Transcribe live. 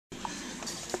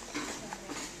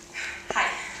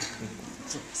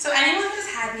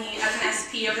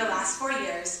PE over the last 4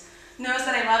 years knows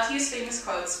that I love to use famous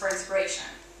quotes for inspiration.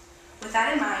 With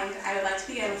that in mind, I would like to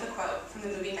begin with a quote from the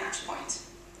movie Match Point.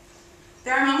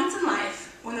 There are moments in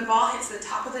life when the ball hits the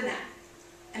top of the net,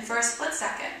 and for a split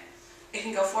second, it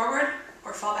can go forward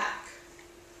or fall back.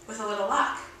 With a little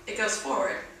luck, it goes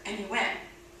forward and you win.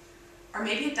 Or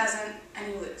maybe it doesn't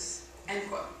and you lose. End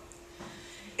quote.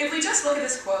 If we just look at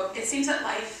this quote, it seems that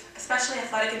life, especially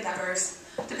athletic endeavors,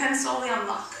 depends solely on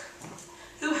luck.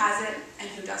 Who has it and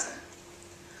who doesn't?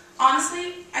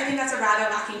 Honestly, I think that's a rather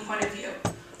lacking point of view,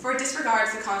 for it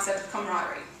disregards the concept of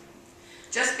camaraderie.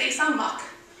 Just based on luck,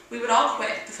 we would all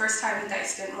quit the first time the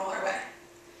dice didn't roll our way.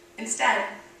 Instead,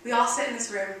 we all sit in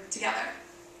this room together.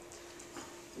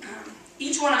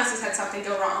 Each one of us has had something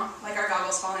go wrong, like our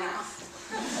goggles falling off.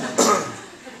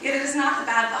 Yet it is not the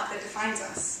bad luck that defines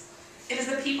us. It is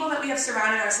the people that we have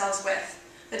surrounded ourselves with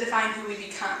that define who we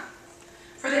become.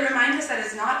 For they remind us that it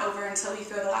is not over until we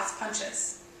throw the last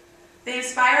punches. They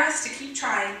inspire us to keep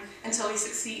trying until we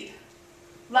succeed.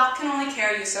 Luck can only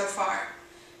carry you so far,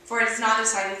 for it is not the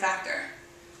deciding factor.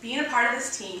 Being a part of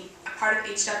this team, a part of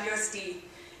HWSD,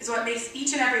 is what makes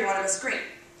each and every one of us great.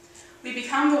 We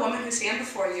become the women who stand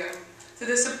before you through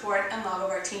the support and love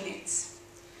of our teammates.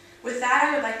 With that,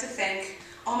 I would like to thank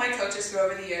all my coaches through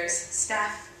over the years,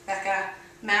 Steph, Becca,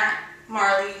 Matt,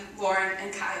 Marley, Lauren,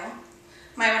 and Kyle.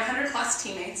 My 100-plus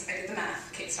teammates, I did the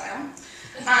math, Kate style.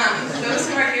 Those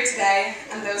who are here today,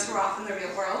 and those who are off in the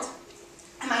real world.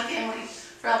 And my family,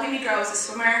 for helping me grow as a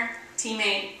swimmer,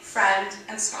 teammate, friend,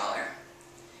 and scholar.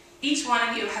 Each one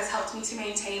of you has helped me to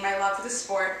maintain my love for the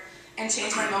sport and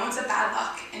change my moments of bad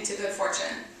luck into good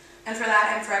fortune. And for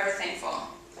that, I'm forever thankful.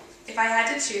 If I had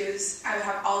to choose, I would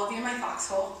have all of you in my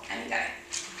foxhole any day.